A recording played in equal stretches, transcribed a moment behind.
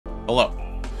Hello.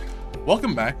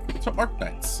 Welcome back to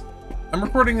Arknights. I'm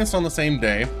recording this on the same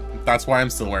day. That's why I'm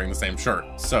still wearing the same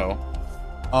shirt. So,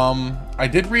 I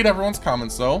did read everyone's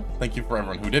comments though. Thank you for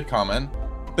everyone who did comment.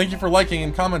 Thank you for liking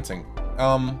and commenting.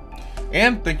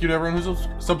 And thank you to everyone who's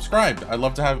subscribed. I'd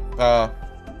love to have,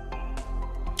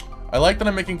 I like that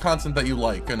I'm making content that you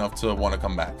like enough to want to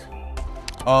come back.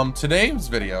 Today's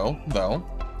video, though,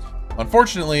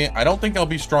 unfortunately, I don't think I'll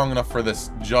be strong enough for this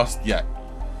just yet.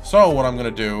 So what I'm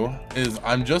gonna do is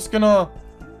I'm just gonna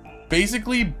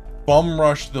basically bum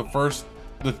rush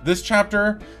this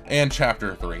chapter and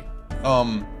chapter 3.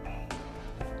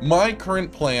 My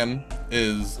current plan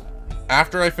is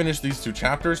after I finish these two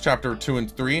chapters, chapter 2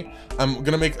 and 3, I'm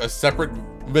gonna make a separate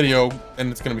video and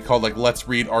it's gonna be called like Let's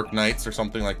Read Arknights or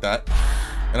something like that.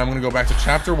 And I'm gonna go back to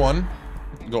chapter 1,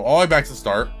 go all the way back to the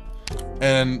start,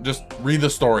 and just read the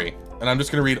story. And I'm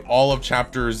just gonna read all of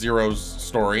chapter 0's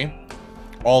story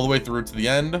all the way through to the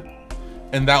end,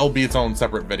 and that will be its own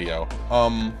separate video.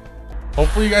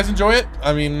 Hopefully you guys enjoy it.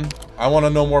 I mean, I want to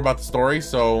know more about the story,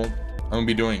 so I'm gonna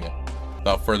be doing it.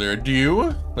 Without further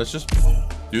ado, let's just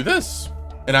do this.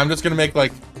 And I'm just gonna make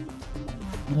like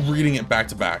reading it back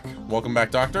to back. Welcome back,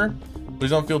 Doctor.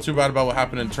 Please don't feel too bad about what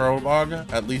happened in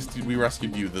Turtlebog. At least we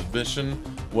rescued you. The mission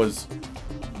was,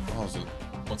 what was it?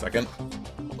 1 second.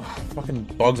 Fucking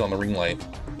bugs on the ring light.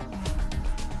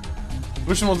 The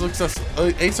mission was a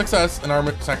success, and our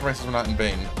sacrifices were not in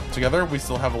vain. Together, we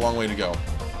still have a long way to go.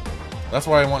 That's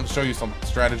why I want to show you some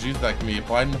strategies that can be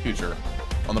applied in the future.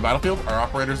 On the battlefield, our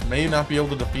operators may not be able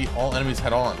to defeat all enemies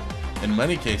head-on. In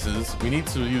many cases, we need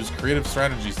to use creative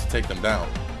strategies to take them down.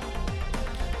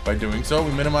 By doing so,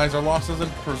 we minimize our losses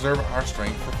and preserve our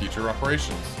strength for future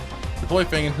operations. Deploy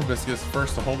Fang and Hibiscus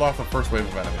first to hold off the first wave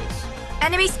of enemies.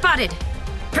 Enemy spotted!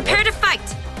 Prepare to fight!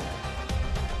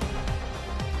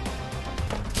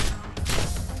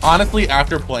 Honestly,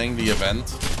 after playing the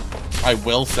event, I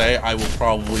will say I will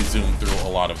probably zoom through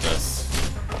a lot of this.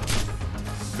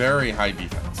 Very high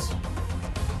defense.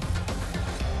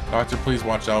 Doctor, please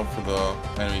watch out for the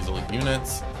enemy's elite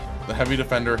units. The heavy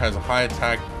defender has a high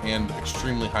attack and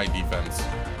extremely high defense.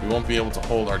 We won't be able to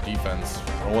hold our defense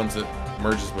once it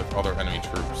merges with other enemy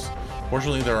troops.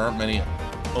 Fortunately, there aren't many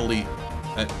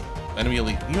enemy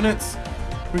elite units.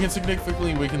 We can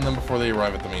significantly weaken them before they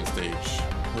arrive at the main stage.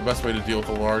 The best way to deal with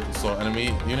a large and slow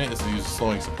enemy unit is to use a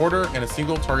slowing supporter and a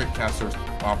single target caster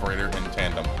operator in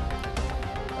tandem.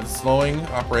 As a slowing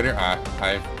operator,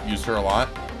 I've used her a lot.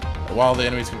 While the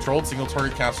enemy is controlled, single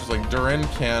target casters like Durin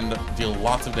can deal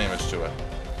lots of damage to it.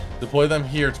 Deploy them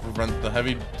here to prevent the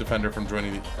heavy defender from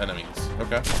joining the enemies.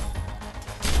 Okay.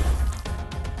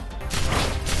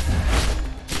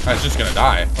 It's just gonna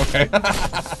die. Okay.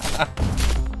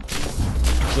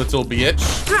 Little bitch.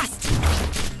 Thrust!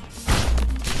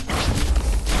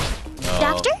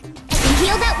 Doctor, I can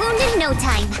heal that wound in no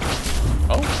time.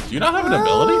 Oh, do you not have an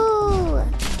ability?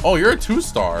 Oh, you're a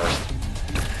 2-star.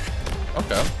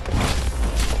 Okay.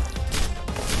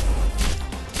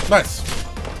 Nice.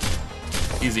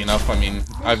 Easy enough. I mean,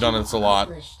 I've done this a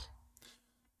lot.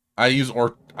 I use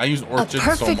Orchid so much. A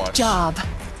perfect job.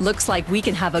 Looks like we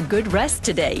can have a good rest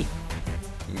today.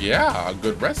 Yeah, a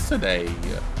good rest today.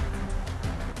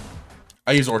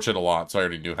 I use Orchid a lot, so I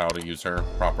already knew how to use her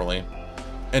properly.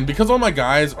 And because all my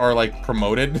guys are like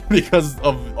promoted because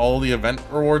of all the event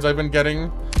rewards I've been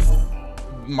getting,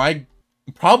 my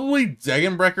probably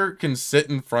Dagenbreaker can sit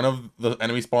in front of the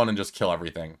enemy spawn and just kill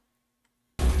everything.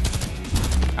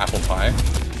 Apple pie.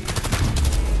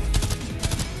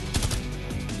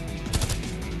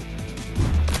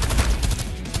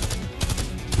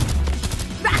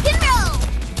 Rock and roll!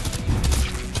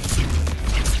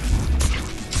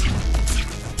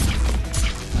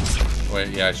 Wait,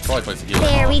 yeah, I should probably place a gear.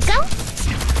 There we go.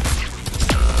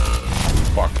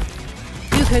 Fuck.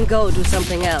 You can go do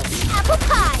something else. Apple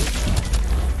pie!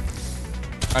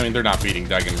 I mean, they're not beating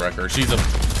Dagenbreaker. She's a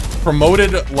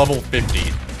promoted level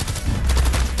 50.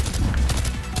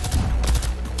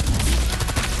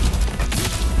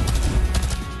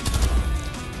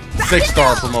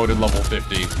 Six-star promoted level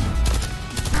 50.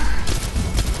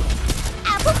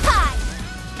 Apple pie!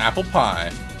 Apple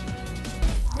pie.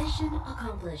 Mission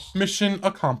accomplished. Mission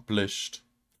accomplished.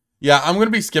 Yeah, I'm gonna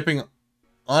be skipping.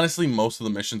 Honestly, most of the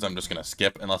missions I'm just gonna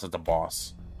skip unless it's a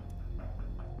boss.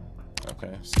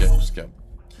 Okay, skip.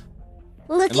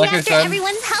 Looking like after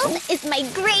everyone's health is my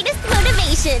greatest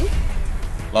motivation.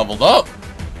 Leveled up.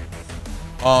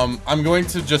 I'm going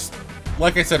to just,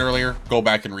 like I said earlier, go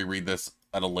back and reread this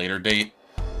at a later date.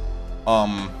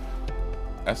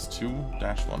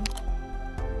 S2-1.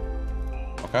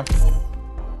 Okay.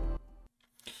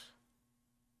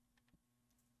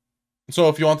 So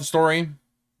if you want the story,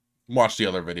 watch the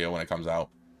other video when it comes out.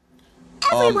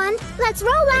 Everyone, let's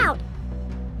roll out.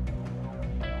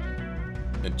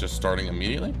 It just starting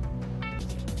immediately?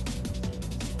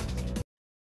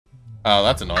 Oh,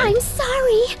 that's annoying. I'm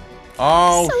sorry.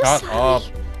 Oh, So shut sorry. up.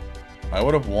 I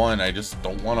would have won. I just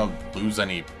don't want to lose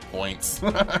any points.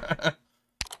 I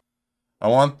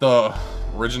want the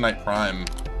Originite Prime.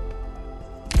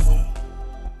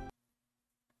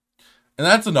 And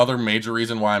that's another major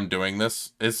reason why I'm doing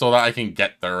this, is so that I can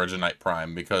get the Originite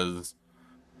Prime, because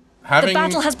having, The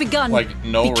battle has begun. like,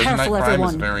 no Be Originite careful, Prime everyone.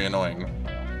 is very annoying.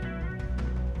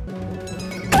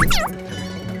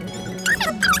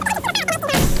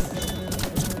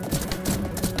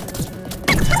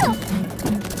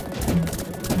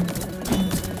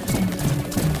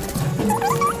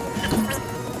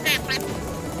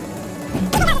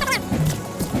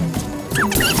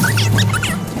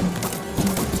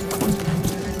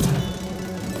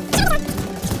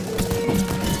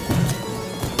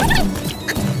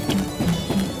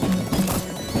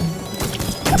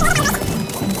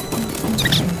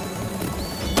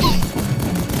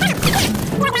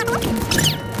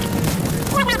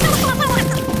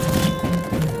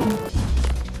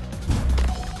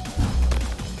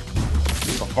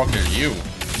 What the fuck are you?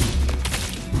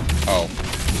 Oh.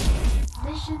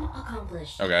 Mission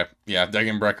accomplished. Okay. Yeah,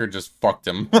 Degenbrecker just fucked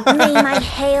him. May my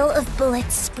hail of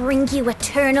bullets bring you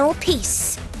eternal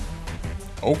peace.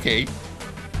 Okay. I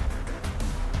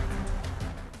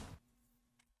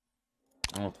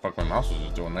don't know what the fuck my mouse was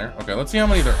just doing there. Okay, let's see how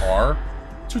many there are.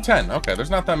 210. Okay, there's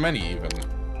not that many even.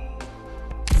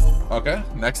 Okay,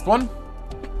 next one.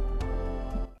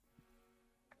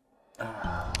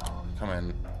 Come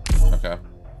in. Okay.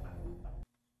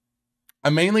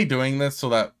 I'm mainly doing this so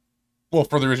that, well,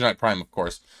 for the Originite Prime, of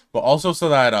course, but also so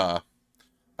that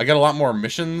I get a lot more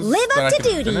missions Live that up I to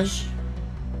can duty. finish.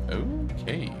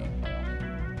 Okay.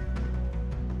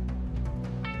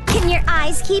 Can your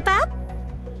eyes keep up?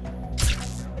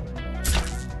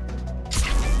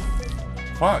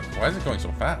 Fuck, why is it going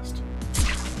so fast?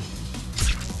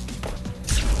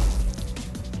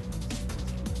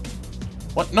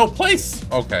 What? No place!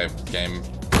 Okay, game.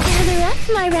 Gather up,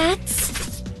 my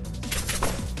rats.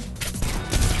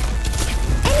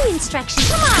 Any instructions?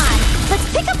 Come on! Let's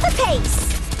pick up the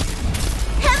pace!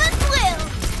 Heaven's will!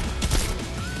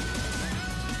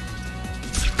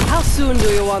 How soon do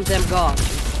you want them gone?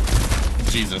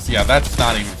 Jesus, yeah, that's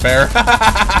not even fair.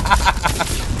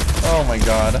 Oh my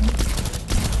god.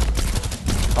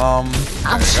 I'll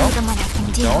There you show go. them what I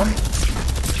can do. Going.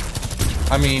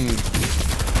 I mean,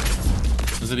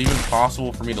 is it even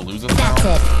possible for me to lose this now?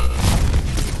 That's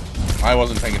it. I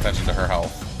wasn't paying attention to her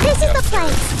health. This is Yeah. the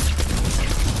place.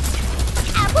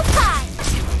 Apple pie.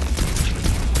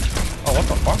 Oh, what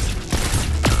the fuck?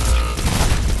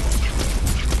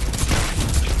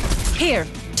 Here,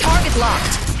 target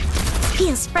locked.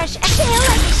 Feels fresh exhale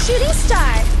like a shooting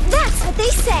star. That's what they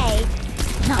say.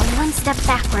 Not one step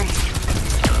backward.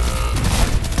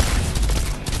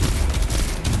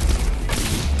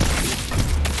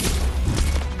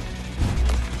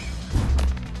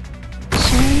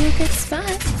 Sure in a good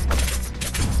spot.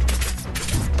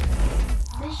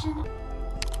 Mission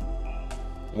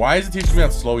Why is it teaching me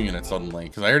about slow units suddenly?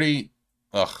 Because I already...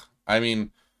 Ugh. I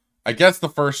mean, I guess the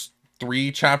first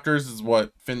 3 chapters is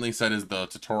what Finley said is the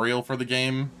tutorial for the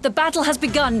game. The battle has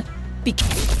begun. This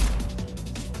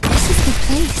is the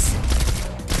place.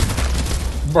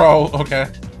 Bro, okay.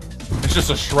 It's just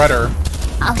a shredder.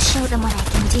 I'll show them what I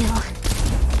can do.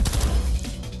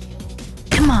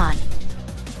 Come on.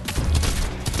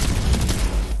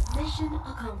 mission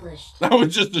accomplished. That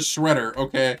was just a shredder,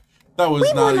 okay? That was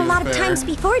We've not won a even lot of fair. times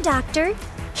before, Doctor.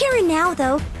 Here and now,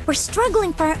 though, we're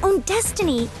struggling for our own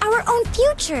destiny, our own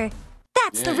future.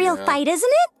 That's the real Yeah. fight,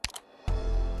 isn't it?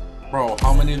 Bro,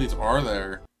 how many of these are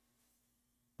there?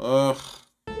 Ugh.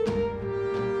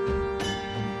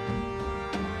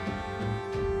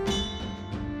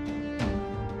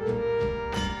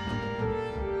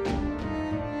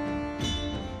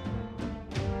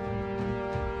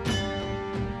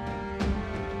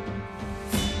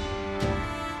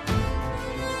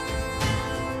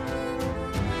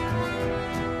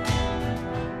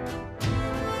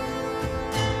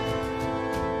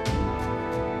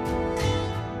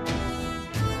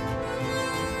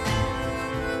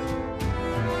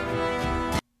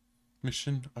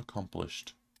 Mission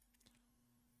accomplished.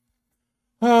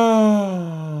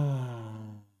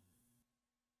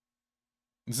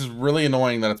 This is really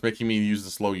annoying that it's making me use the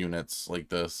slow units like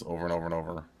this over and over and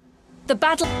over. The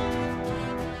battle...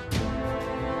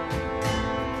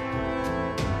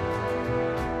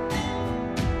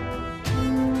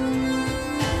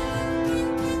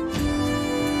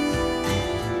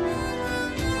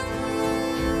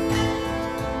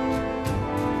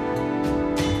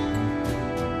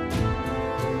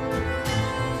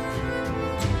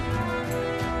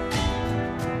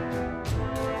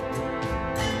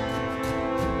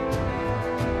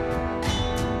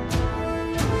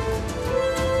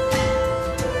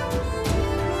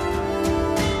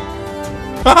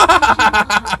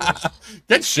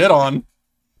 Get shit on.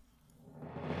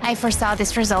 I foresaw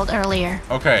this result earlier.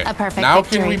 Okay. A perfect now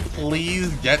victory. can we please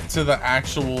get to the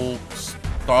actual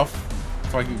stuff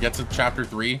so I can get to chapter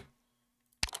 3? Is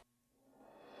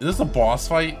this a boss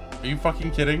fight? Are you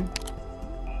fucking kidding?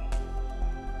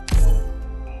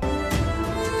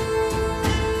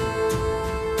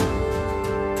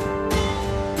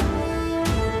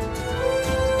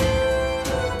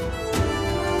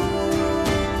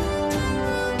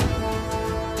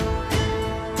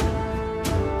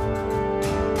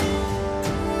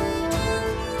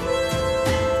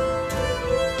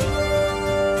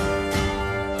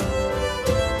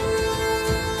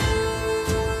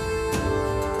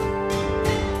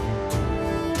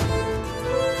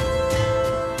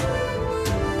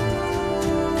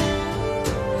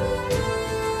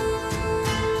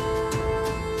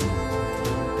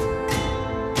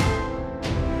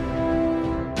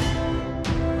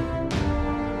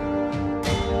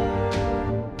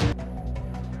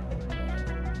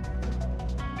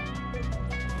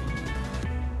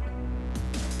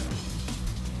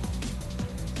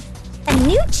 A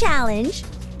new challenge.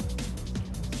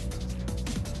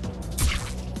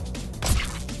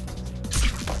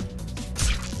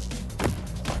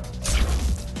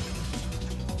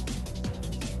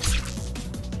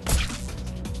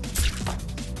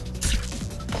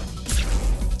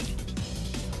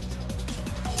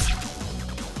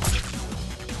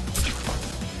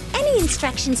 Any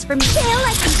instructions from sail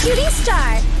like a shooting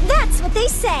star. That's what they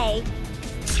say.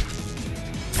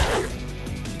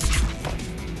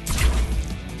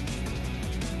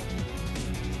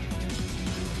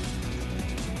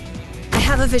 I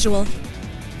have a visual.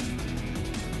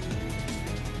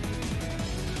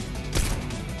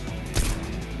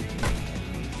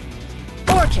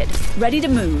 Orchid, ready to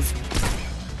move.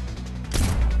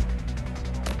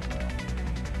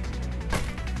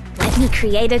 Let me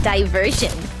create a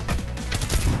diversion.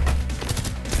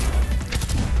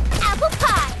 Apple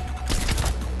pie!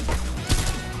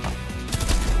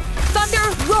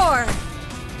 Thunder roar!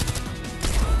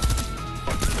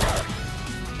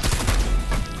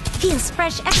 Feels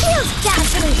fresh. Feels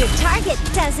dazzling your target,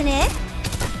 doesn't it?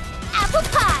 Apple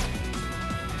pie!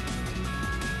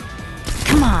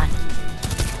 Come on.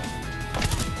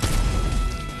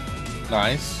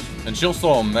 Nice. And she'll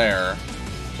slow them there.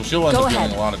 So she'll end Go up ahead.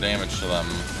 dealing a lot of damage to them.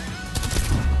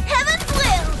 Heaven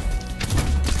blue!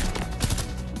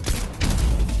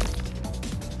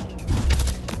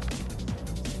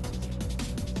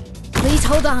 Please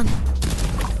hold on.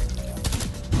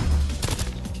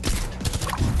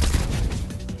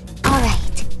 All right.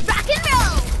 Rock and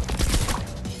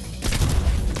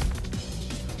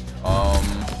roll!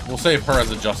 We'll save her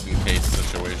as a just in case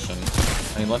situation.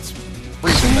 I mean, let's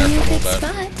freeze in there for a little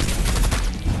bit.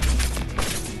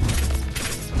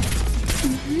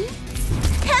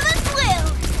 Heaven blue!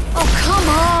 Oh, come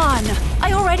on!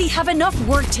 I already have enough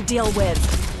work to deal with.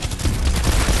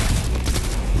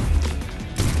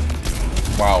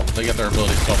 Wow, they get their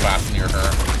abilities so fast near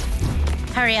her.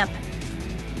 Hurry up.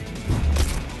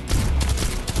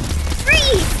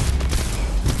 Freeze!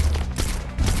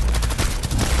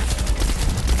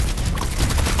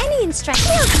 Any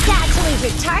instruction feels dazzling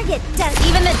your target, does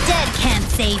Even the dead can't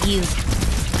save you.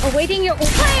 Awaiting your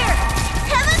Fire!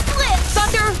 Heaven blue!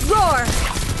 thunder roar!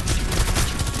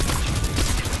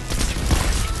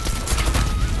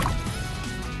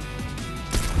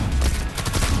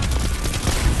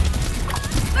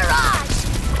 Barrage!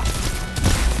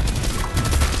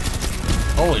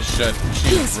 Holy shit, she's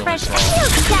Feels really fresh. strong.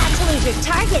 Feels dazzling your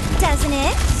target, doesn't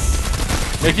it?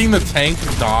 Making the tank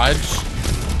dodge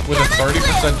with a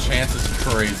 30% chance is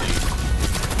crazy.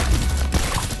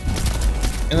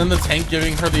 And then the tank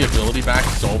giving her the ability back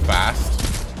so fast.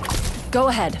 Go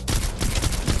ahead.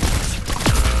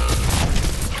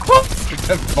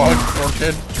 Get bugged,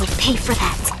 Orchid. You'll pay for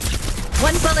that.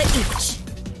 One bullet each.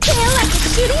 Sail like a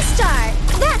shooting star.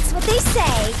 That's what they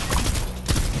say.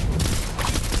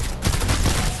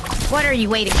 What are you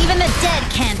waiting? Even the dead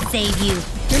can't save you.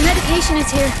 Your medication is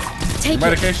here. Take it.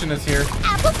 Medication is here.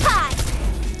 Apple pie.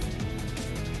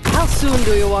 How soon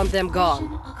do you want them gone?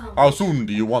 Mission accomplished. How soon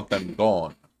do you want them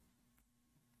gone?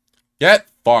 Get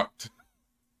fucked.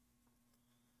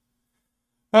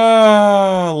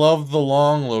 Ah, love the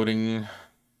long loading.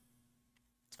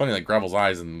 It's funny, like Gravel's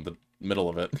eyes in the middle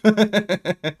of it.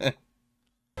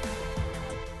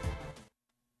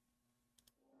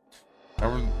 I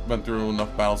haven't been through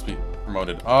enough battles to be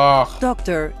promoted. Ugh.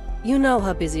 Doctor, you know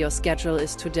how busy your schedule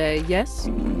is today, yes?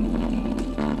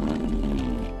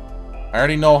 I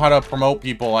already know how to promote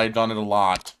people. I've done it a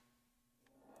lot.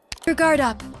 Your guard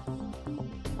up.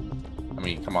 I'm I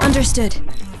mean, come on. Understood.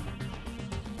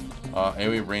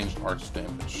 AoE ranged arch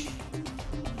damage.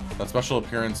 That special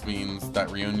appearance means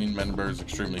that reunion member is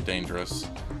extremely dangerous.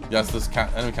 Yes, this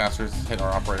enemy casters hit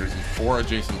our operators in 4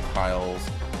 adjacent tiles,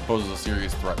 poses a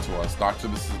serious threat to us. Doctor,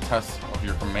 this is a test of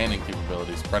your commanding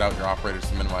capabilities. Spread out your operators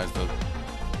to minimize the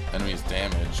enemy's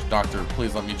damage. Doctor,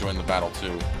 please let me join the battle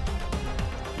too.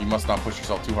 You must not push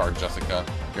yourself too hard, Jessica.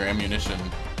 Your ammunition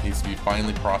needs to be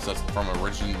finely processed from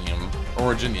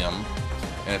originium,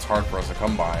 and it's hard for us to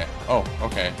come by. Oh,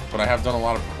 okay. But I have done a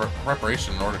lot of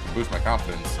preparation in order to boost my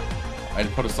confidence. I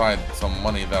had put aside some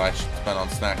money that I spent on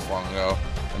snacks long ago,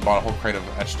 and bought a whole crate of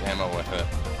etched ammo with it.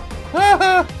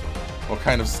 What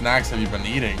kind of snacks have you been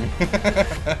eating?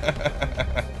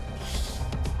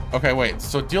 Okay, wait.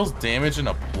 So it deals damage in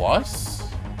a plus?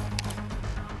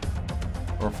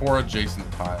 Or 4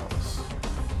 adjacent tiles?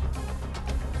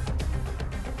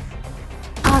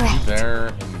 Alright. You there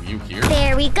and you here?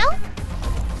 There we go.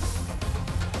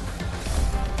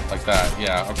 Like that,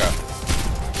 yeah, okay.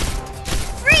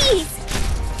 Freeze!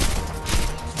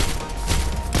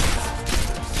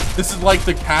 This is like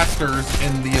the casters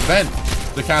in the event.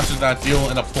 The casters that deal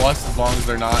in a plus as long as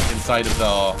they're not inside of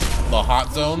the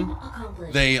hot zone.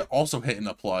 They also hit in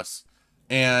a plus.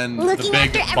 And Looking the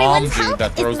big after bomb everyone's dude health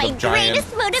that throws is the my giant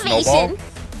greatest motivation. snowball,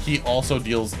 he also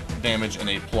deals damage in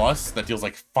a plus that deals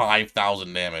like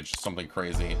 5,000 damage. Something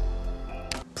crazy.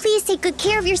 Please take good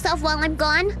care of yourself while I'm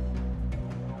gone.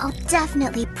 I'll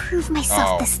definitely prove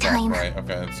myself this time. Right,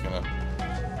 okay, it's gonna...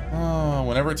 Oh,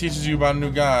 whenever it teaches you about a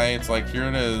new guy, it's like, here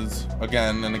it is.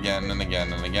 Again and again and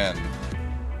again and again.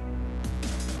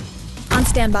 On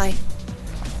standby.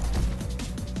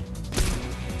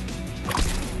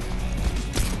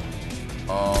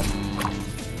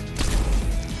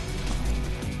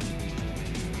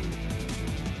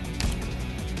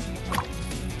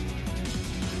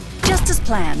 Just as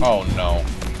planned. Oh, no.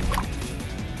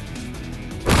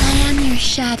 I am your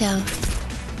shadow.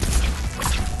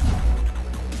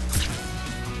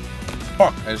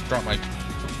 Fuck, I just dropped my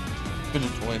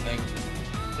fidget toy thing.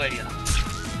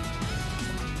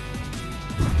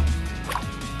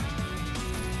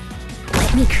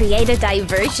 Let me create a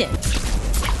diversion.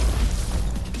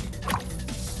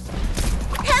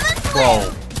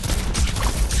 Bro.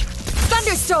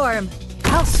 Thunderstorm!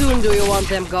 How soon do you want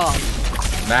them gone?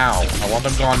 Now. I want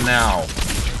them gone now.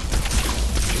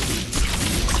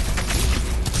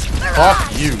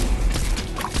 Fuck you.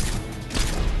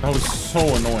 That was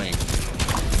so annoying.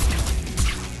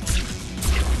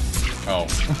 Oh.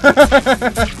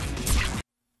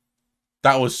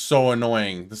 That was so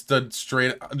annoying. This stood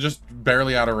straight, just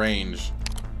barely out of range.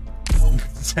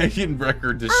 Taking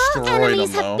record destroyed All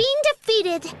enemies them, have though. been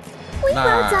defeated. We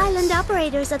Nice. Rhodes Island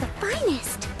operators are the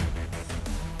finest.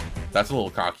 That's a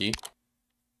little cocky.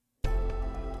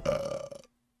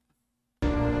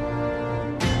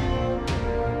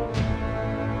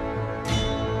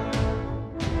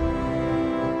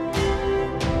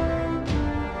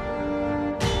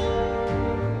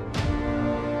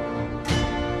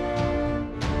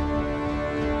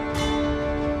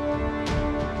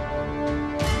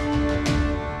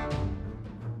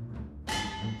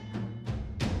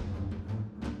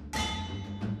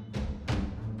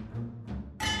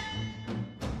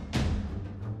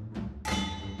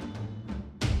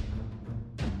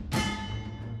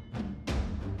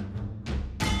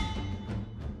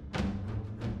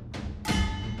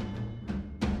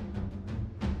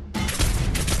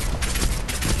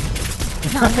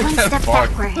 Not one step Fuck.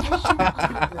 backward.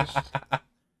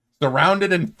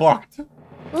 Surrounded and fucked.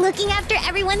 Looking after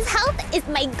everyone's health is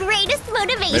my greatest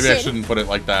motivation. Maybe I shouldn't put it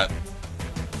like that.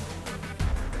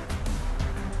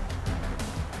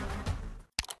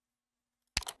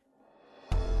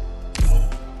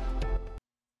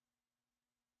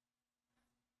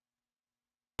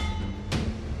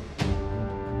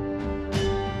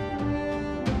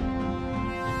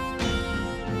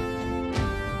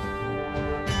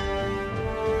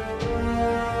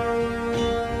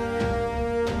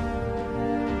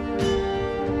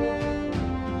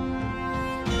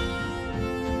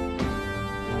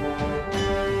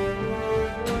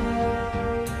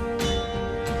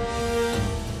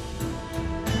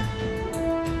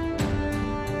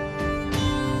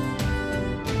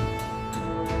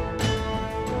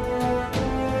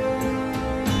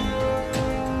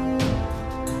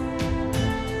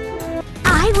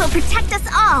 I will protect us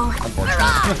all.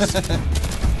 Unfortunately.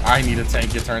 I need a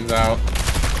tank, it turns out.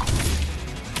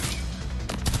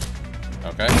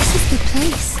 Okay. This is the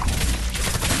place.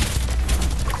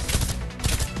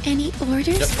 Any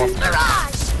orders Yep, from fuck.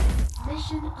 Mirage?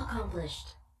 Mission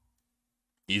accomplished.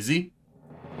 Easy?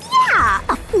 Yeah,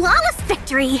 a flawless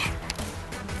victory.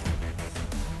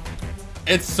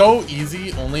 It's so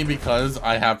easy only because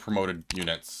I have promoted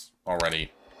units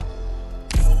already.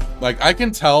 Like, I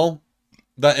can tell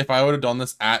that if I would have done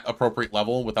this at appropriate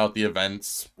level without the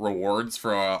events rewards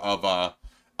for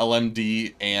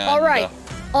LMD and... All right.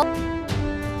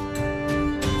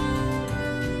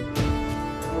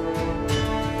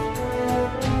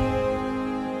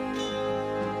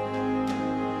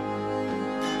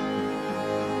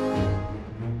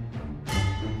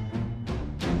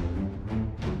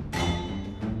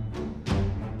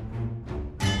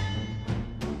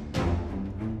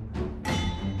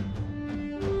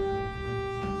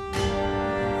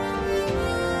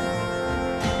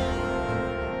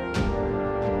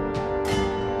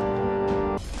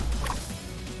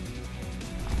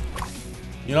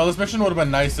 You know, this mission would have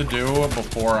been nice to do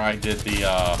before I did the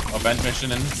event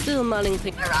mission. And Still mulling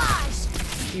things.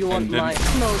 You want my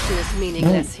motion is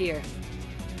meaningless here.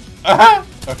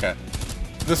 okay.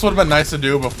 This would have been nice to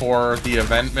do before the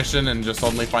event mission and just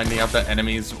suddenly finding out that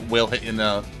enemies will hit in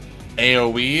the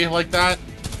AoE like that.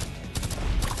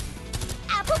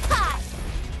 Apple pie.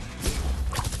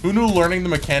 Who knew learning the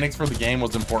mechanics for the game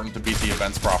was important to beat the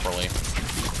events properly?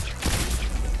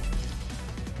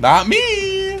 Not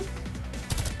me!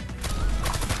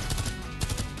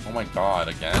 Oh my god,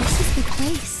 again? This is the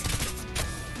place.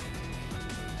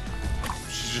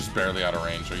 She's just barely out of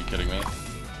range, are you kidding me?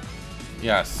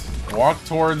 Yes. Walk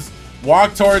towards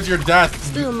your death!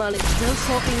 Still mulling, still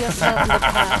talking yourself in the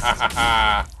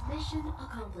past. Mission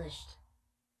accomplished.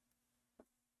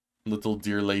 Little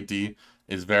dear lady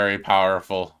is very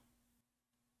powerful.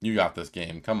 You got this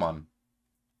game, come on.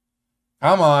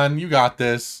 Come on, you got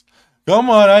this. Come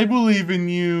on, I believe in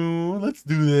you. Let's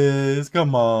do this,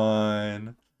 come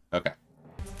on. Okay.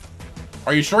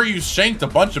 Are you sure you shanked a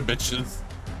bunch of bitches?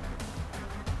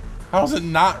 How is it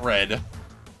not red?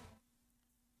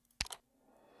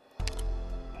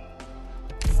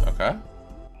 Okay.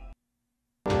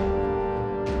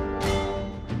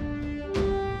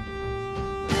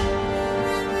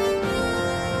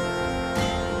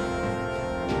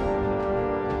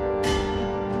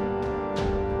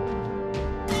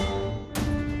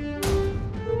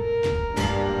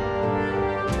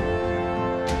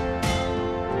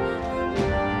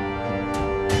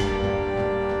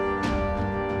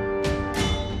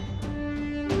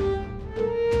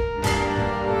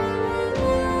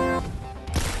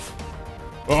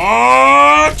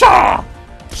 Oh,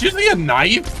 she's using a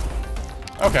knife?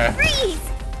 Okay. Freeze!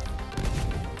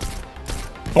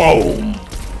 Boom!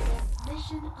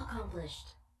 Mission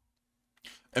accomplished.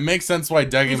 It makes sense why We've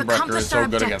Degenbrecher is accomplished so our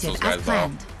good against those objective guys, as though.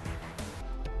 planned.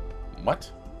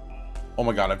 What? Oh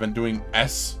my god, I've been doing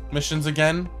S missions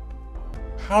again?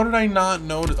 How did I not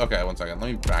notice? Okay, one second. Let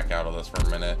me back out of this for a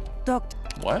minute. Doctor.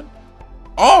 What?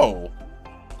 Oh!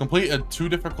 Complete a 2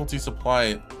 difficulty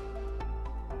supply.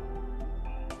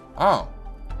 Oh.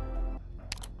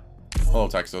 Hello,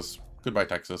 Texas. Goodbye,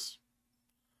 Texas.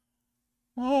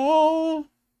 Oh.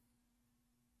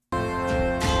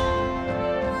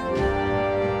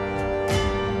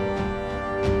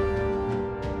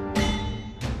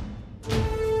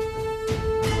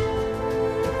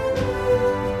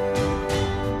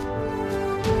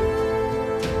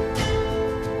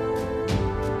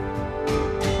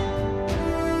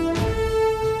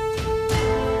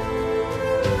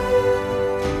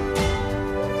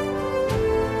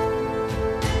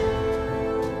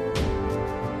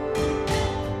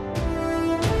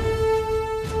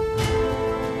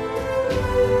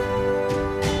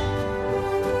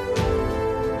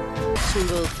 She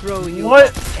will throw you What?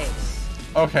 off pace.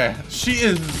 Okay, she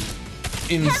is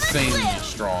insanely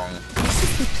strong. This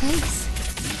is the place.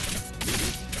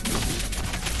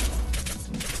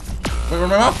 Wait, where'd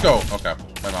my mouse go? Okay,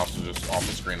 my mouse is just off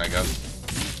the screen, I guess.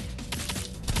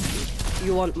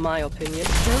 You want my opinion?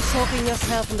 Still talking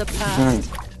yourself in the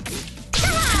past.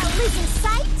 Come on, losing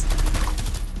sight.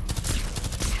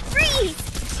 Freeze!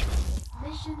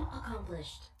 Mission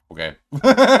accomplished. Okay.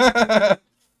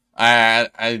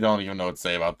 I don't even know what to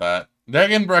say about that.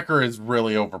 Degenbrecher is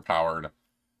really overpowered.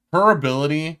 Her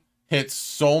ability hits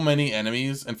so many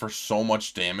enemies and for so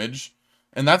much damage.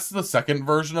 And that's the second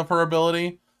version of her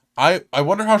ability. I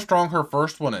wonder how strong her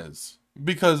first one is.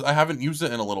 Because I haven't used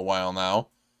it in a little while now.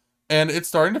 And it's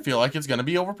starting to feel like it's going to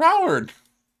be overpowered.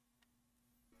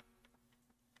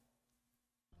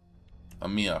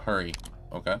 Mia, hurry.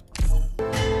 Okay.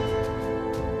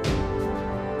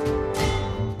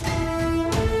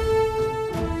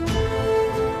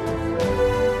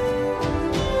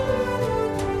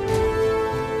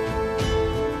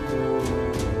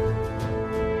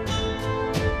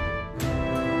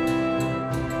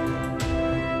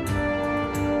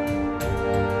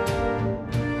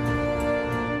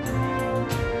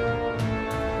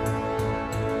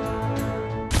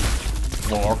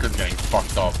 fucker's getting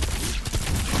fucked up.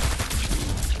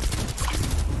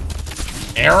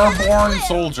 Airborne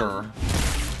soldier.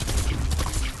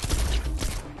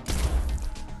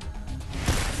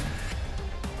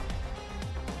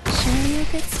 Sure you're a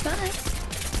good spot.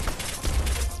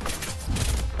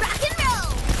 Rock and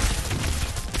roll!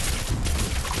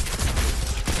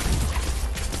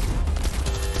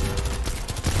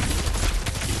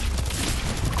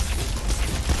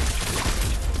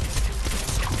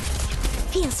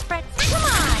 Feels spread. Come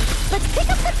on! Let's pick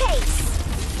up the pace!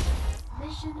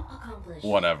 Mission accomplished.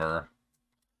 Whatever.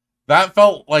 That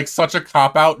felt like such a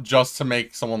cop-out just to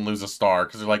make someone lose a star.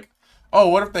 Because they're like, oh,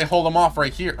 what if they hold them off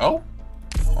right here? Oh?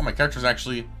 Oh, my character's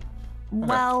actually...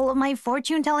 Well, my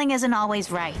fortune telling isn't always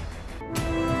right.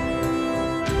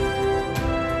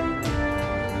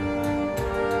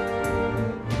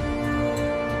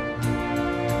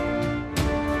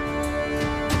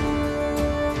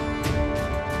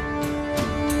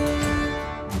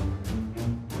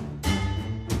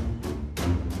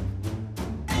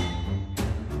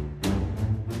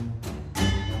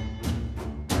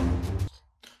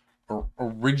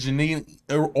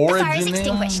 The fire is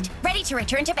extinguished. Ready to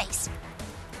return to base.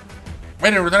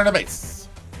 Ready to return to base.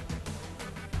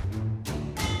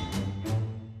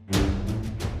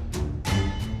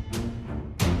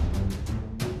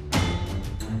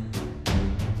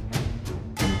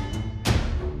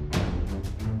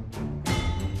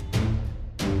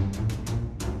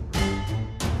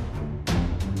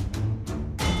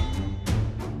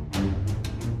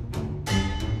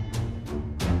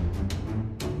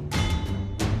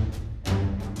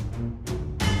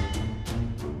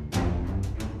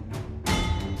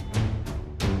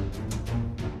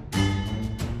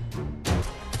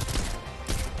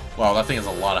 Wow, that thing has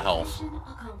a lot of health. Mission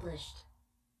accomplished.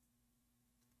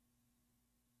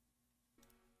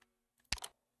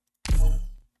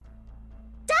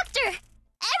 Doctor!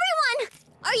 Everyone!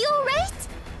 Are you alright?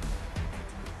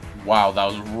 Wow, that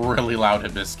was really loud,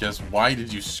 Hibiscus. Why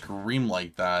did you scream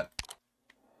like that?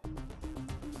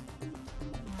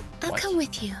 I'll come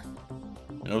with you.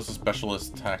 Notice a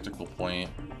specialist tactical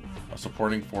point. A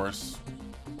supporting force.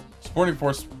 Supporting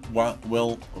force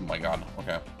will... Oh my god,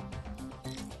 okay.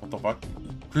 What the fuck?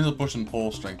 Increase the push and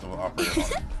pull strength of the operator.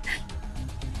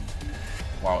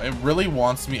 Wow, it really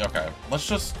wants me... Okay, let's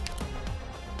just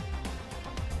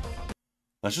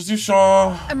use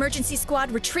Shaw. Emergency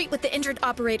squad, retreat with the injured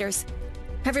operators.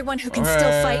 Everyone who can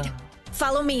still fight,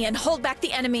 follow me and hold back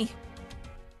the enemy.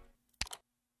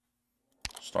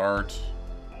 Start.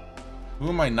 Who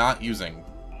am I not using?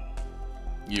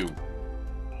 You.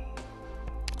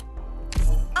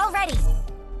 Already.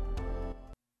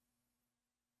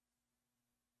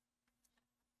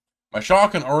 My Shaw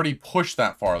can already push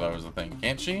that far, though, is the thing.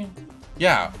 Can't she?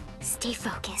 Yeah. Stay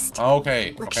focused.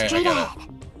 Okay. Look Okay, I straight get ahead. it.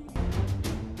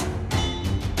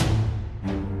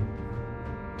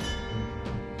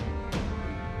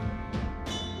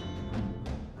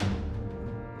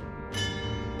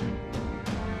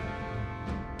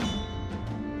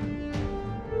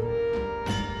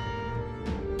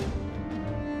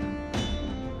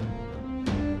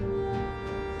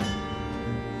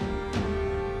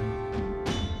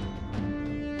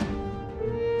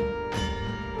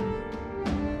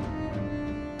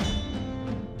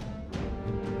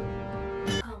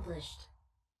 Accomplished.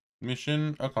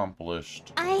 Mission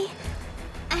accomplished. I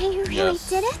really Yes.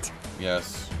 did it?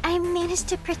 Yes. I managed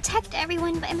to protect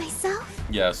everyone by myself?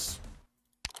 Yes.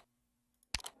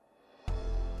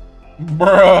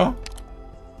 Bruh.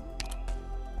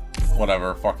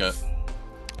 Whatever, fuck it.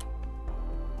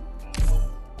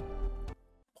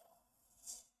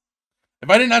 If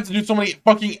I didn't have to do so many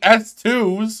fucking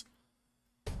S2s.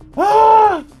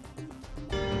 Ah!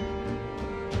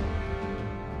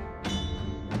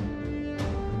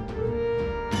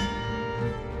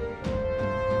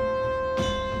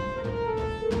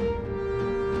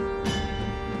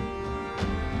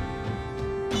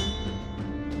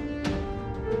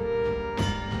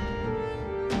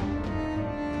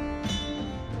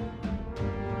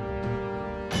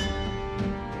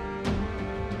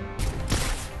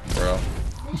 Bro.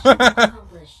 Mission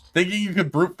accomplished. Thinking you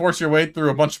could brute force your way through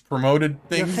a bunch of promoted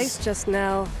Your things? face just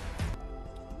now.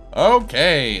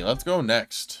 Okay, let's go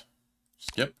next.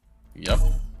 Skip. Yep.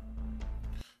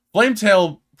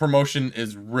 Flametail promotion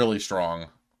is really strong.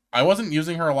 I wasn't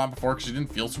using her a lot before because she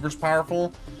didn't feel super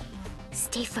powerful.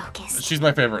 Stay focused. She's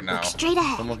my favorite now. Look straight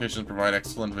ahead. Some locations provide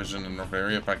excellent vision and are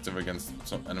very effective against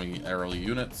some enemy aerial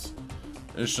units.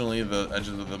 Additionally, the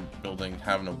edges of the building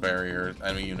have no barriers.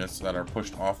 Enemy units that are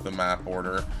pushed off the map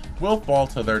border will fall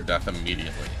to their death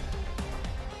immediately.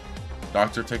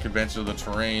 Doctor, take advantage of the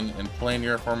terrain and plan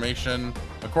your formation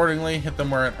accordingly. Hit them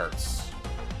where it hurts.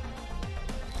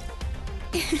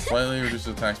 Slightly reduce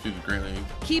attack speed greatly.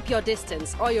 Keep your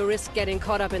distance, or you risk getting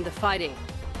caught up in the fighting.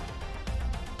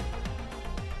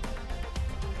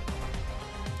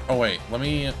 Oh wait, let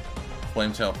me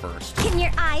Flametail first. Can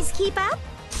your eyes keep up?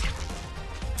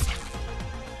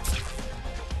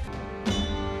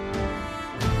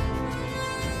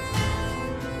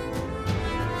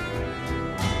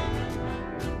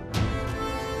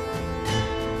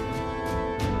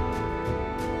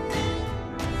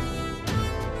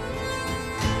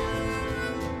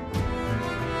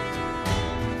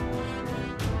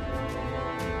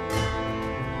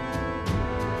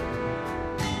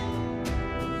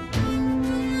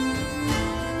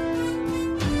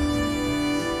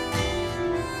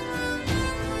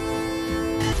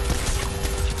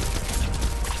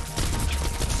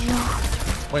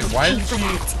 Wait, why did she...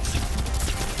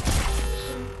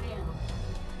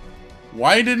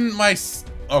 Why didn't my...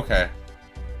 Okay.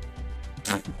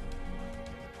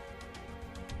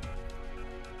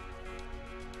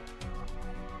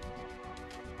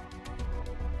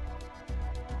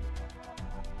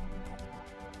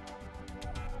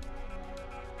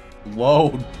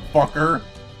 Load, fucker.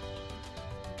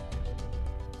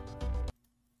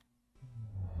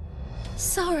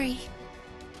 Sorry.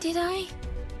 Did I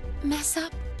mess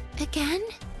up again?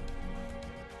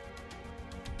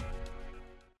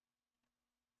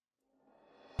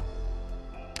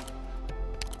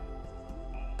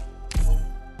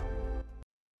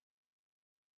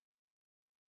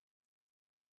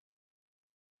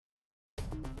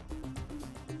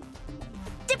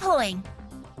 Deploying.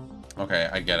 Okay,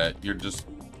 I get it. You're just...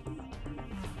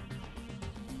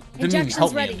 Didn't even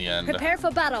help me in the end. Prepare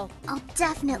for battle. I'll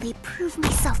definitely prove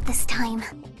myself this time.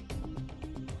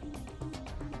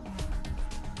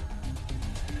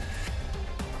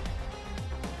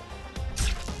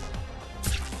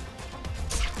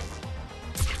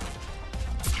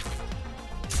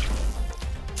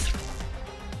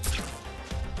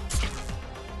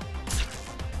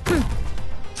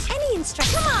 Any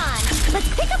instruction? Come on!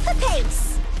 Let's pick up the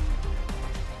pace!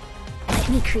 Let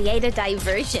me create a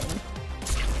diversion.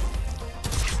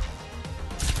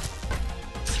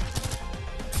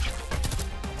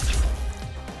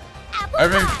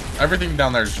 Everything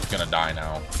down there is just gonna die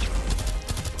now.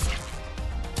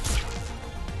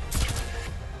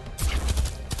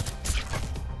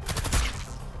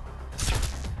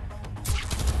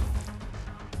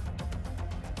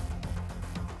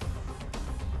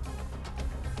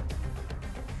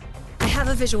 I have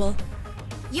a visual.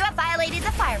 You have violated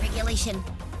the fire regulation.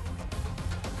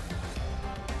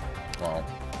 Well.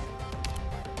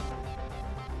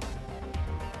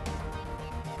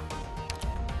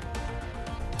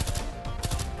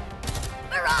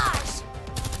 Mirage!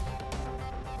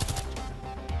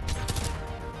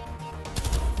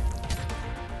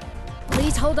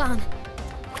 Please hold on.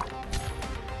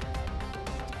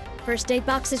 First aid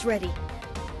box is ready.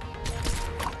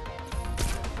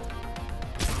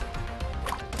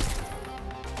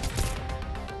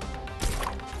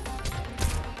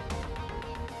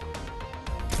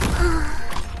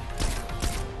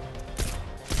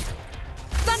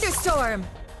 Thunderstorm!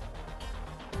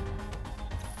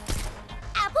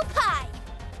 Apple pie!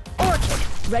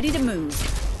 Orchid, ready to move.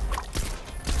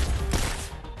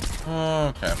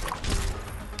 Okay.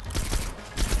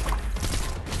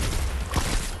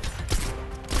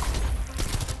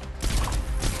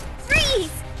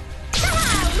 Freeze!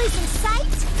 Haha! Losing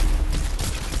sight?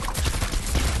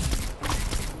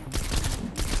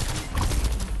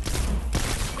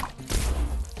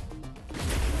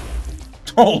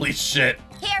 Holy shit.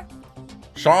 Here!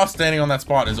 Shaw standing on that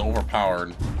spot is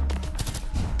overpowered.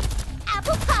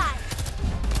 Apple pie!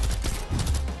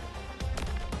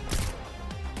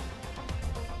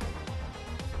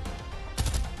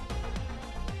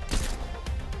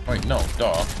 Wait, no,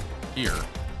 duh. Here.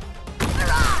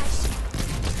 Mirage!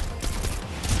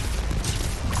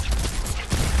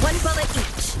 One bullet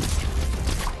each.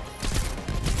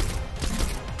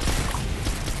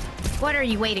 What are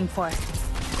you waiting for?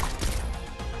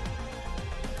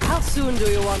 How soon do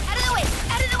you want? Out of the way!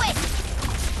 Out of the way!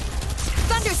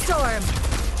 Thunderstorm!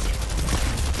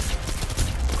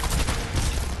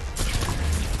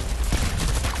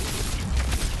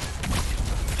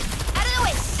 Out of the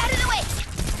way! Out of the way!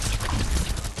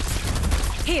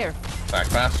 Here. Back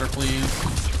faster, please.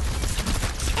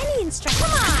 Any instruction?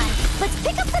 Come on! Let's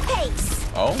pick up the pace!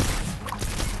 Oh?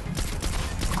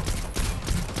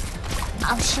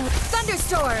 I'll show...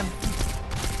 Thunderstorm!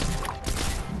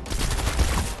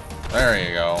 There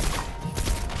you go.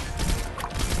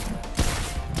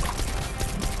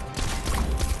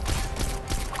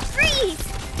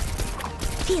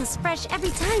 Feels fresh every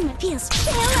time. It feels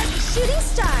like a shooting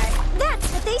star.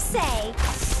 That's what they say.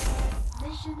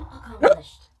 Mission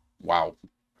accomplished. Wow.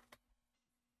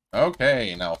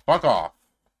 Okay, now fuck off.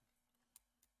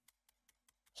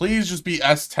 Please just be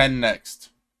S10 next.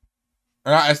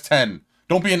 Or not S10.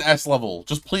 Don't be an S level.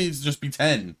 Just please just be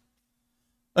 10.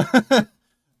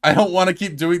 I don't want to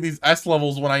keep doing these S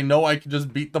levels when I know I can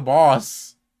just beat the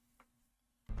boss.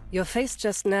 Your face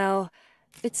just now,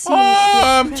 it seems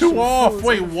I'm too off.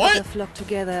 Wait, what? Flock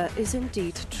together is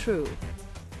indeed true.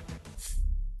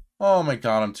 Oh my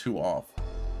god, I'm too off.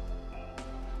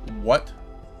 What?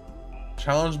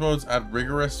 Challenge modes add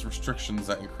rigorous restrictions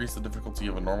that increase the difficulty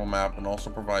of a normal map and also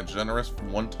provide generous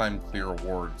one-time clear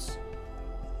rewards.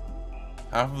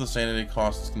 Half of the sanity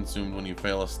cost is consumed when you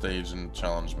fail a stage in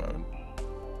challenge mode.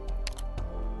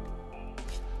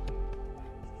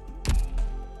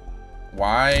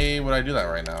 Why would I do that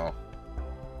right now?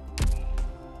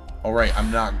 Oh right, I'm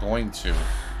not going to.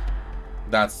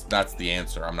 That's the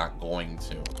answer. I'm not going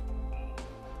to.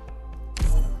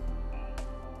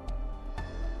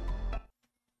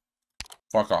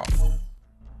 Fuck off.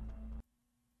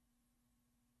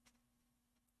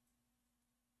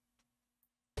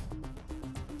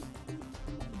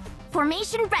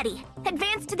 Formation ready.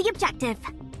 Advance to the objective.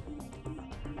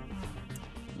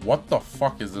 What the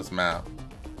fuck is this map?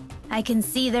 I can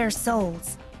see their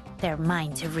souls. They're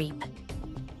mine to reap.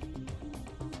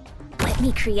 Let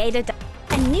me create a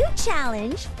new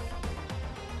challenge.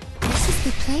 This is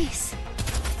the place.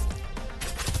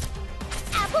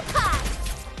 Apple pie.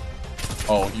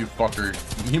 Oh, you fucker.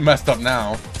 You messed up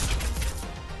now.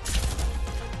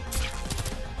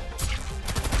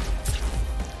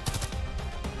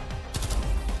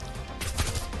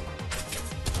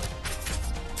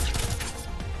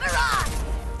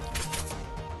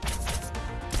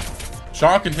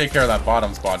 Shaw can take care of that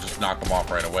bottom spot, just knock him off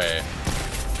right away.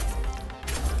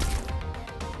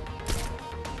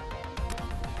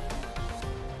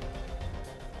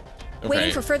 Okay.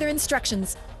 Waiting for further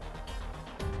instructions.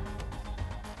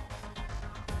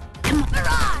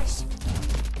 Mirage!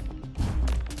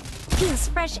 Feels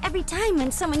fresh every time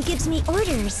when someone gives me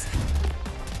orders.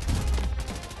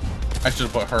 I should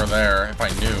have put her there if I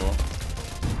knew.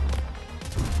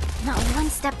 Not one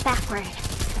step backward.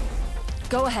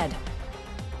 Go ahead.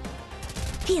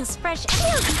 Feels fresh.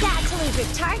 Feels bad to leave your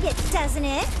targets, doesn't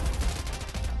it?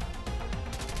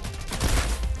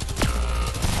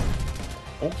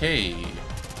 Okay.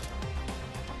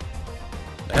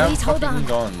 They have Please hold fucking on.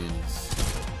 guns.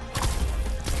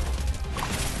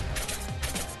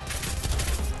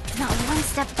 Not one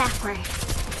step backward.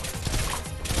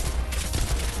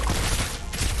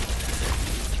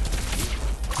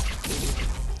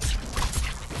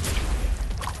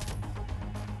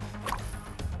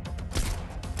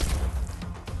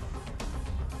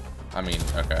 I mean,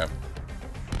 okay.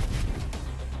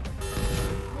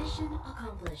 Mission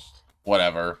accomplished.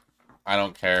 Whatever. I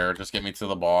don't care. Just get me to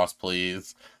the boss,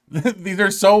 please. These are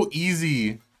so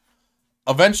easy.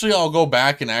 Eventually, I'll go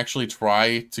back and actually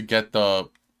try to get the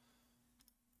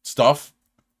stuff,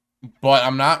 but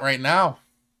I'm not right now.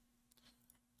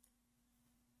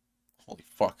 Holy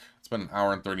fuck. It's been an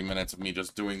hour and 30 minutes of me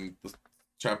just doing this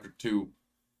chapter 2.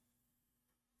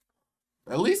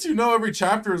 At least you know every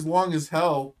chapter is long as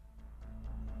hell.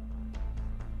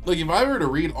 Like, if I were to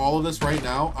read all of this right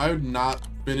now, I would not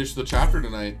finish the chapter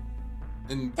tonight.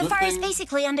 And The good fire is thing...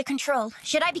 basically under control.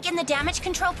 Should I begin the damage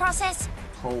control process?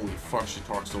 Holy fuck, she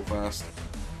talks so fast.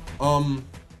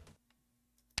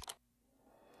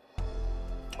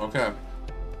 Okay.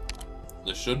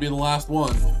 This should be the last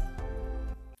one.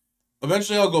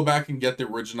 Eventually, I'll go back and get the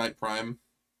Originite Prime,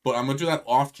 but I'm gonna do that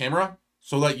off camera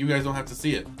so that you guys don't have to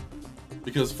see it.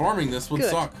 Because farming this would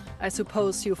Good. suck. I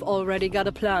suppose you've already got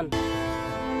a plan.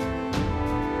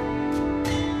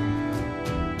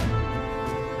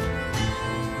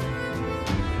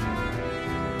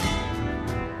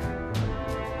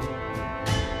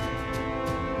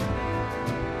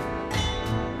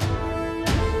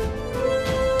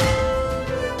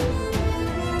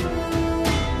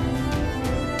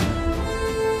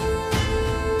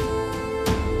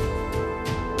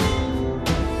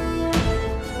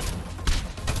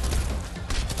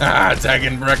 Ah,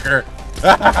 Dagenbrecker.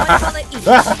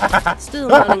 Still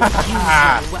running to use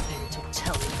your weapon to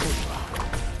tell me who you are.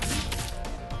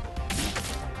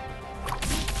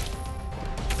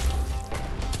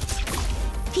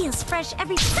 Feels fresh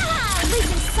every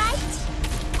losing sight.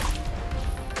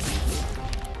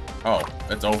 Oh,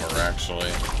 it's over,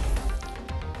 actually.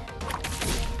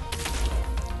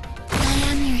 I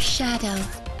am your shadow.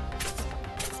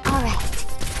 All right.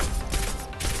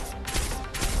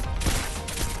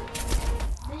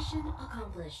 Mission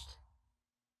accomplished.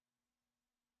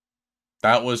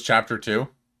 That was chapter 2.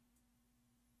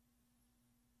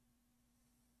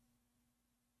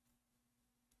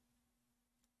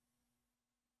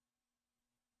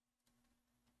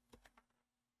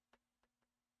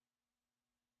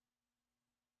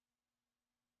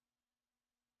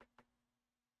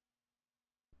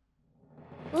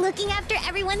 Looking after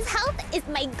everyone's health is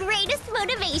my greatest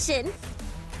motivation.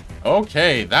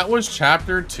 Okay, that was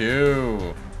chapter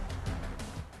 2.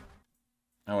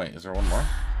 Oh wait, is there one more?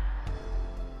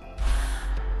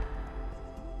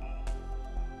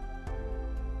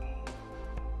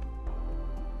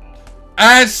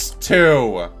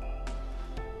 S2.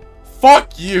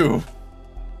 Fuck you.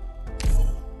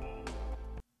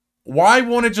 Why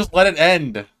won't it just let it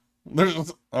end?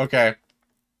 Okay.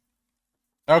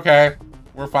 Okay,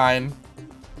 we're fine.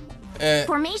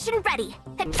 Formation ready.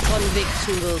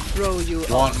 Conviction will throw you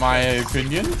Want off. my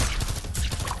opinion?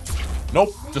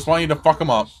 Nope, just want you to fuck them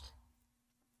up.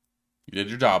 You did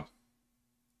your job.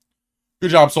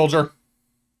 Good job, soldier.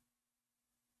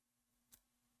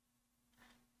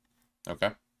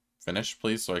 Okay. Finish,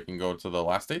 please, so I can go to the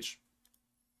last stage.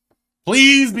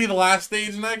 Please be the last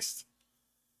stage next.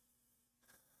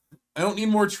 I don't need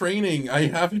more training. I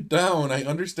have it down. I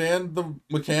understand the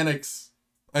mechanics.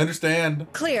 I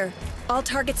understand. Clear. All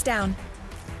targets down.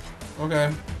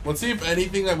 Okay. Let's see if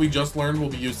anything that we just learned will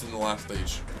be used in the last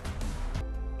stage.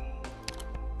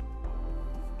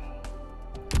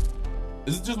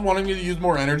 Is it just wanting me to use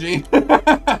more energy?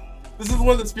 This is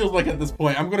what this feels like at this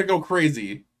point. I'm gonna go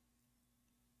crazy.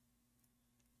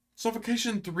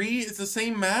 Suffocation 3 is the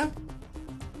same map?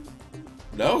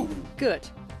 No. Good.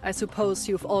 I suppose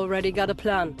you've already got a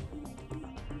plan.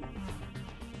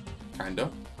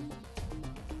 Kinda.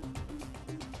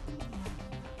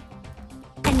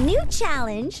 A new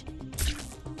challenge.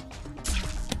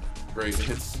 Great. It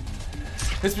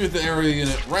hits me with the area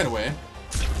unit right away.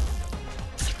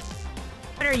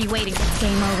 What are you waiting for?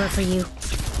 Game over for you.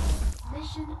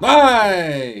 Mission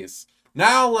Nice!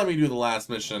 Now let me do the last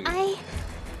mission. I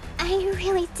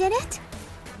really did it?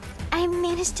 I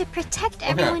managed to protect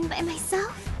everyone by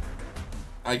myself?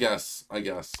 I guess.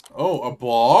 Oh, a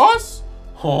boss?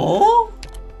 Huh?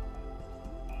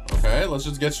 Okay, let's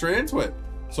just get straight into it.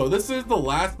 So this is the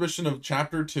last mission of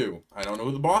chapter 2. I don't know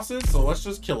who the boss is, so let's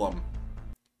just kill him.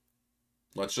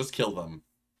 Let's just kill them.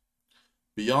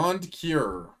 Beyond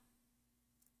Cure.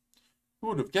 Who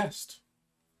would have guessed?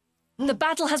 The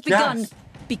battle has begun. Yes.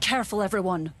 Be careful,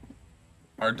 everyone.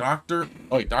 Our doctor...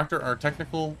 Oh, wait, doctor, our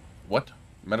technical... What?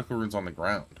 Medical runes on the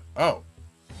ground. Oh.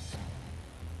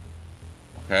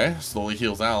 Okay, slowly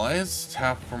heals allies.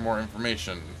 Tap for more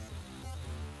information.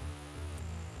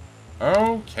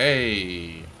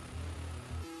 Okay.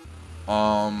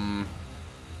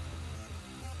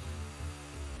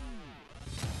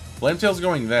 Flametail's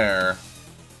going there.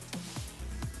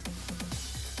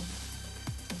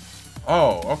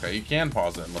 Oh, okay, you can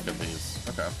pause it and look at these.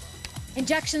 Okay.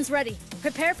 Injections ready.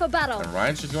 Prepare for battle. Never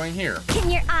mind, she's going here. Can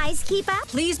your eyes keep up?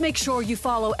 Please make sure you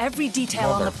follow every detail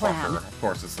on the plan. Motherfucker. Of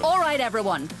course it's All right,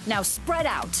 everyone. Now spread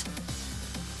out.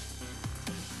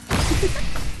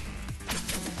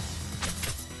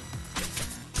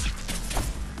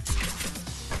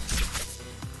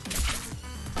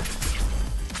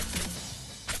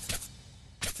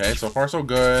 Okay, so far so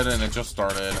good, and it just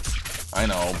started. I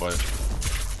know, but...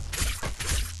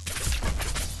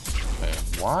 Okay,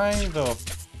 why the...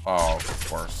 Oh, of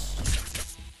course.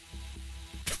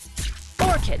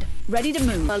 Orchid, ready to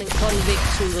move.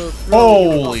 Conviction will throw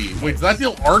you Holy! off. Wait, does that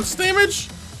deal arts damage?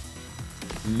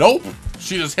 Nope!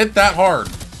 She just hit that hard.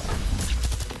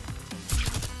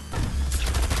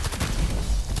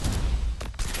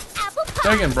 Apple pie!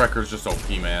 Dragon Brecker's just OP,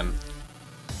 man.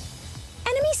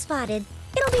 Enemy spotted.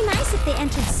 It'll be nice if they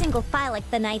entered single file like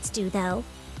the knights do, though.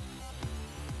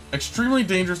 Extremely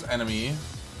dangerous enemy.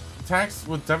 Attacks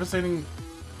with devastating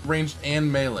ranged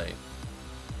and melee.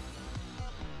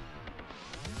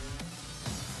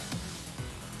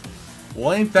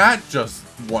 Well, ain't that just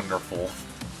wonderful?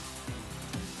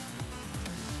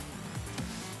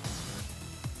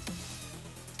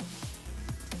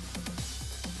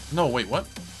 No, wait, what?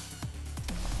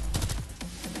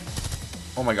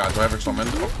 Oh my god, do I ever summon?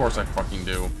 Of course I fucking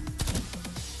do.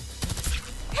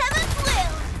 Heaven's blue!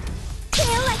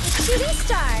 Kill like a shooting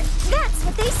star. That's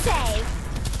what they say.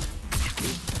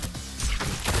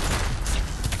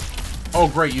 Oh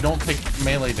great, you don't take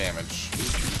melee damage.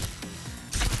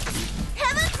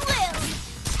 Heaven's blue!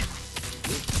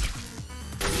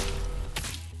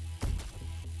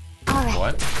 Alright.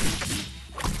 What?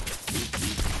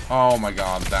 Oh my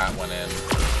god, that went in.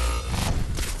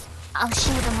 I'll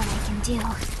show them what I can do.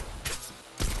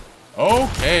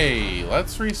 Okay,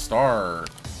 let's restart.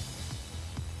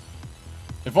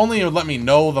 If only it would let me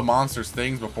know the monster's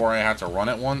things before I had to run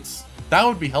it once. That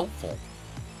would be helpful.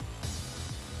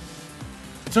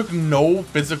 It took no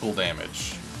physical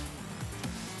damage.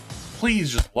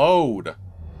 Please just load.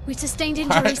 We sustained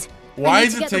injuries. Why I need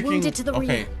is to it get the taking... wounded to the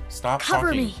Okay, rear. stop Cover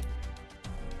talking. me.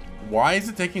 Why is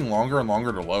it taking longer and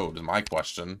longer to load is my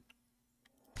question.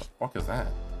 What the fuck is that?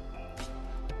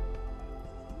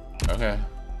 Okay.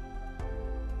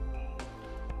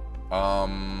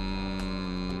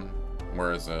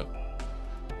 Where is it?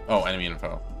 Oh, enemy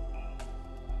info.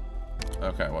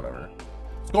 Okay, whatever.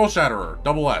 Skull Shatterer,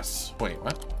 double S. Wait,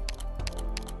 what?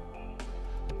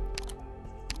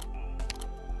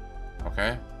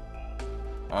 Okay.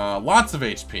 Lots of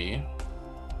HP.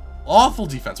 Awful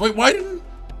defense. Wait, why didn't...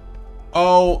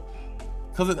 Oh,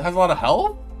 because it has a lot of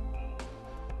health?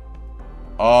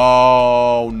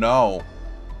 Oh, no.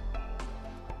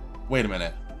 Wait a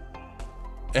minute.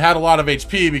 It had a lot of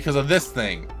HP because of this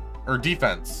thing. Or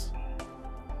defense.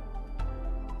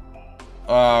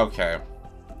 Okay.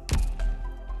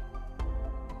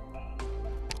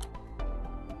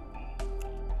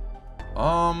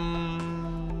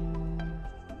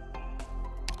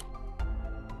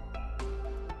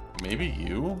 Maybe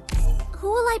you? Who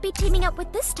will I be teaming up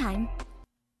with this time?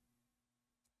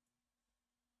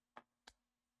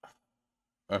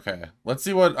 Okay, let's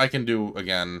see what I can do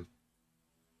again.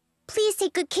 Please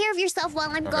take good care of yourself while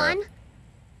I'm gone.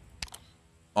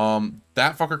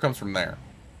 That fucker comes from there.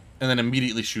 And then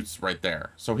immediately shoots right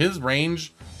there. So his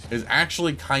range is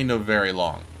actually kind of very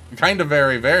long. Kind of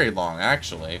very, very long,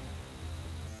 actually.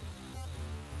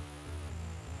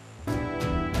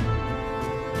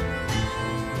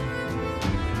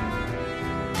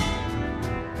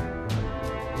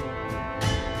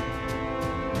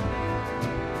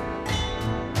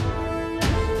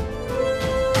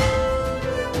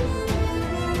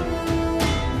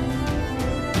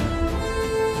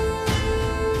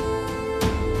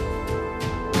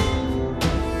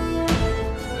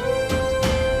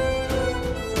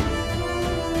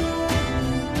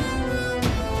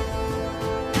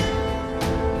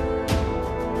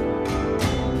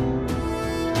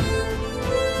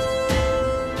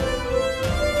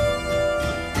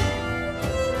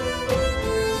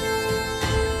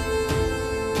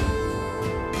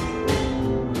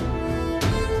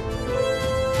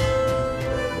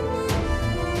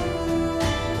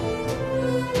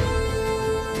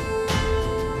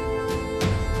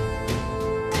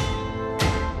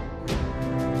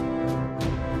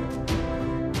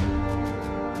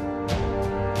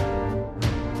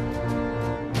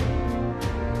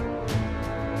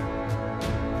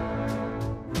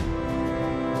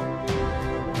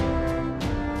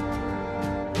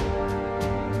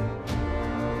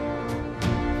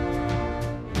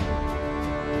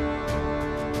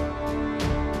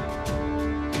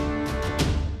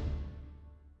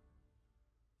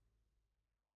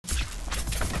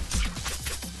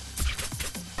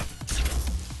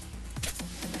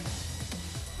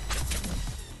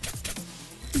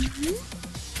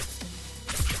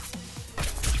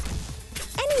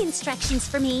 Any instructions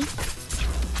for me?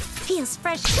 Feels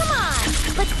fresh. Come on!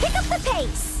 Let's pick up the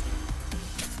pace!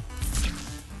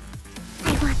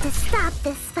 I want to stop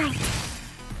this fight.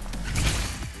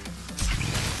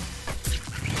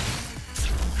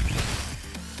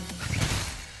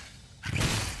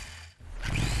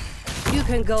 You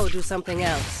can go do something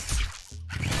else.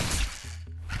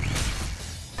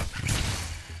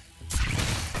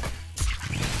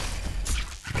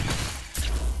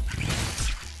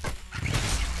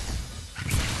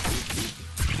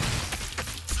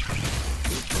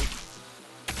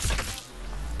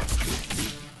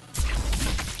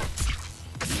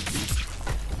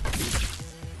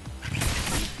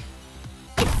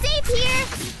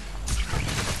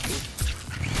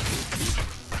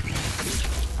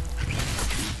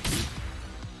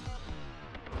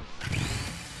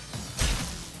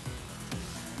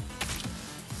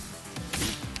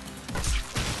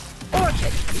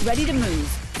 Ready to move.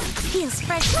 Feels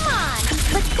fresh. Come on!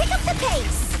 Let's pick up the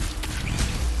pace!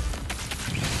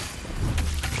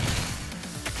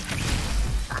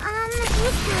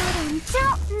 Look good and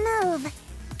don't move.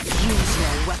 Use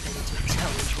your weapon to tell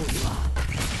us who you are.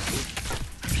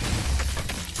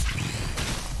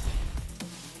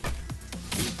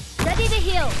 Ready to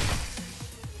heal.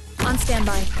 On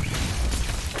standby.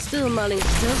 Still mulling,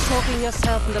 still talking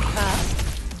yourself in the past.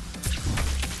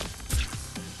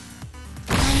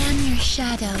 I am your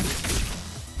shadow.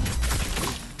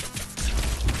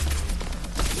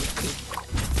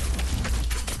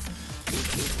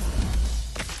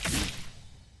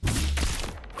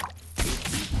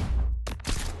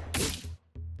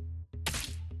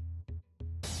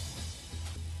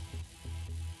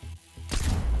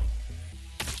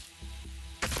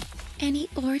 Any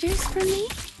orders for me?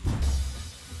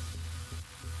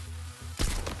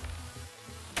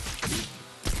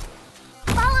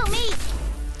 Follow me!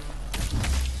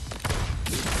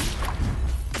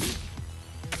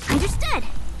 Understood.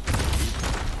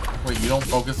 Wait, you don't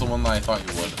focus the one that I thought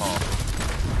you would, huh?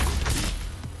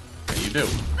 Yeah, you do.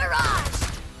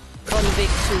 Mirage!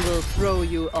 Conviction will throw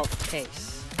you off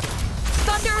pace.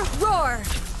 Thunder roar!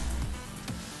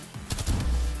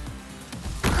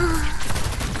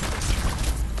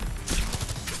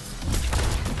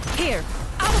 Here,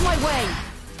 out of my way!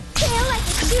 Feel like a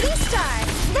shooting star.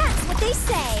 That's what they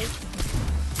say.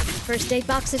 First aid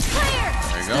box is clear.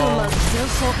 There you Still go.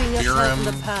 soaking Fear yourself in him.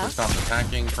 the Just past. stop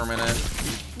attacking for a minute.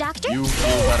 Doctor? You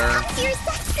feel better. Your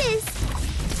sexes.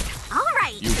 All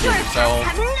right. You Your kill attacks yourself.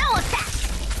 have no effect.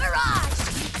 Mirage!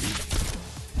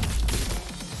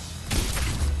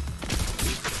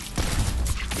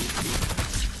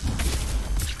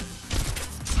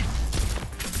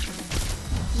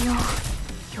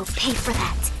 You'll pay for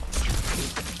that.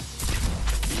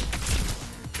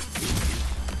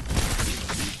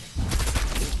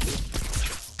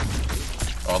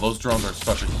 Oh, those drones are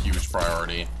such a huge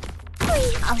priority.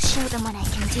 I'll show them what I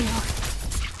can do.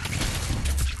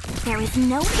 There is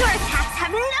no... Your attacks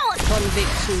have no...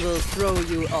 Conviction will throw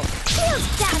you off. Feels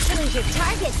bad to lose your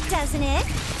targets, doesn't it?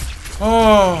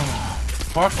 Oh,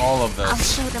 fuck all of I'll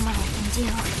this. show them what I can do.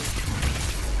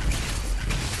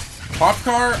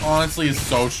 Popcar, honestly, is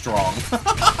so strong.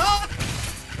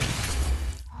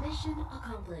 Mission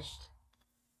accomplished.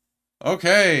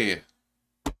 Okay.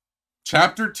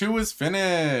 Chapter 2 is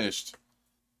finished.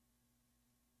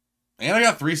 And I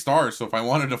got 3 stars, so if I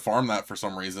wanted to farm that for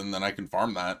some reason, then I can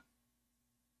farm that.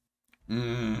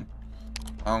 I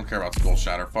don't care about Skull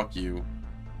Shatter. Fuck you.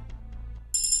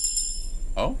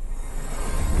 Oh?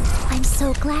 I'm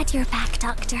so glad you're back,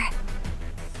 Doctor.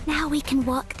 Now we can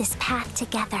walk this path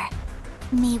together.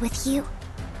 Me with you,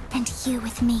 and you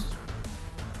with me.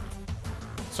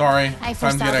 Sorry. I Time to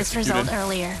foresaw get this result executed.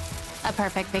 earlier. A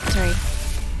perfect victory.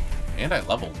 And I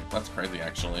leveled. That's crazy,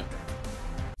 actually.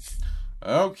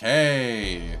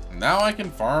 Okay. Now I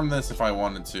can farm this if I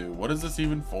wanted to. What is this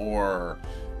even for?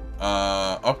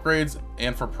 Upgrades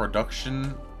and for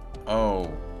production. Oh.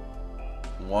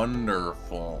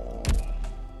 Wonderful.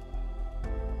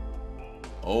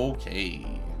 Okay.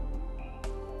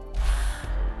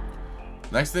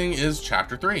 Next thing is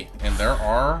chapter 3. And there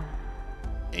are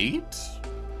 8?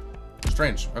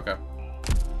 Strange. Okay.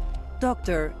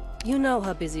 Doctor, you know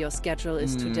how busy your schedule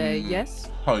is today, yes?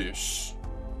 Hoyish.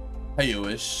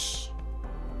 Heyoish.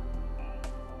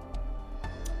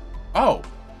 Oh.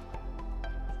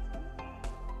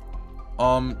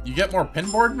 You get more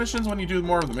pinboard missions when you do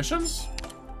more of the missions?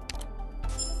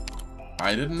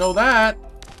 I didn't know that.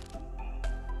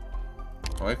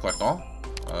 Oh, wait, collect all.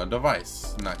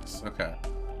 Device. Nice. Okay.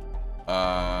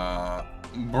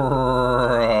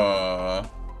 Bruh.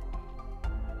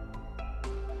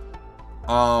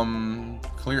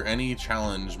 Clear any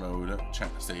challenge mode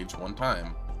stage 1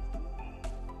 time.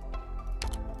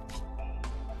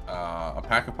 A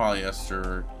pack of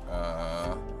polyester.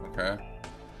 Okay.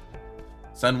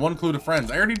 Send 1 clue to friends.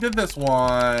 I already did this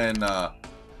one.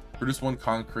 Produce 1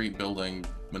 concrete building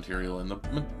material in the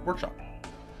workshop.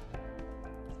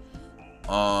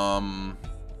 And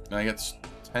I get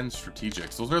 10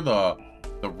 strategics. Those are the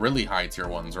really high tier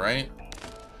ones, right?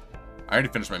 I already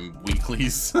finished my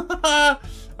weeklies.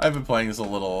 I've been playing this a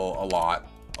lot.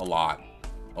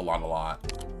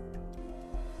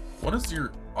 What is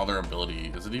your other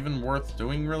ability? Is it even worth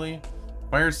doing, really?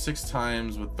 Fires 6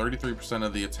 times with 33%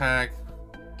 of the attack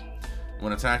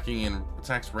when attacking, and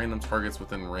attacks random targets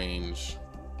within range.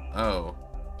 Oh.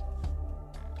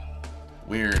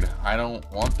 Weird. I don't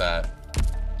want that.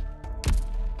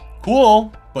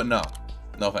 Cool, but no.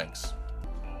 No thanks.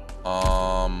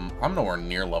 I'm nowhere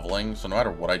near leveling, so no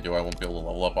matter what I do, I won't be able to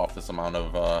level up off this amount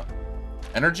of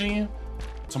energy.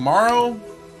 Tomorrow,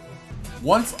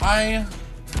 once I...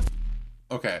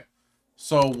 Okay.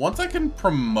 So once I can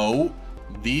promote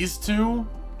these 2,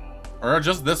 or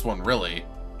just this one, really,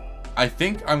 I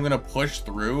think I'm gonna push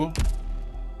through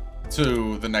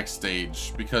to the next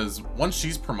stage, because once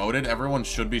she's promoted, everyone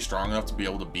should be strong enough to be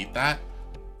able to beat that.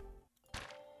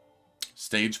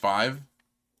 Stage 5.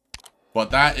 But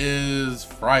that is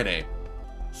Friday.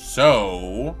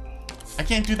 So I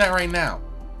can't do that right now.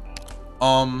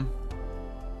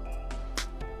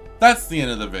 That's the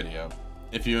end of the video.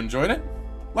 If you enjoyed it,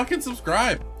 like and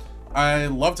subscribe. I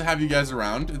love to have you guys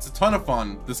around. It's a ton of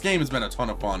fun. This game has been a ton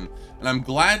of fun, and I'm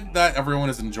glad that everyone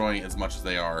is enjoying it as much as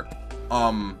they are.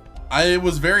 I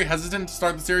was very hesitant to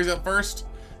start the series at first,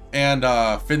 and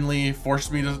Finley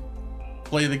forced me to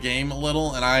play the game a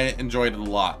little, and I enjoyed it a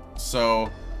lot. So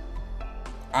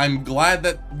I'm glad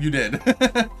that you did.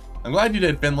 I'm glad you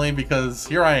did, Finley, because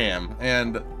here I am,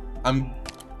 and I'm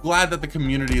glad that the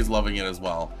community is loving it as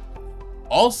well.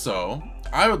 Also,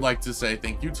 I would like to say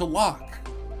thank you to Locke,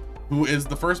 who is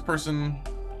the first person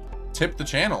tipped the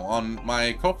channel on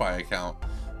my Ko-Fi account.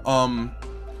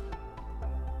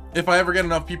 If I ever get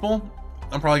enough people,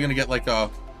 I'm probably gonna get like a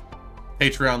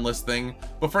Patreon list thing.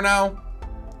 But for now,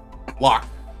 Locke,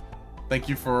 thank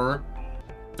you for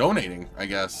donating, I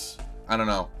guess. I don't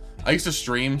know. I used to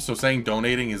stream, so saying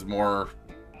donating is more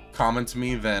common to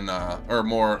me than, or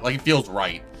more, like it feels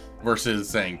right versus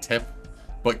saying tip.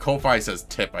 But Ko-Fi says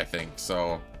tip, I think.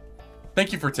 So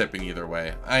thank you for tipping either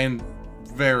way. I am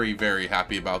very, very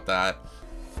happy about that.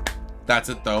 That's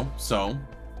it though. So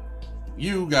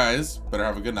you guys better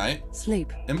have a good night.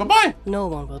 Sleep. And bye-bye. No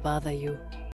one will bother you.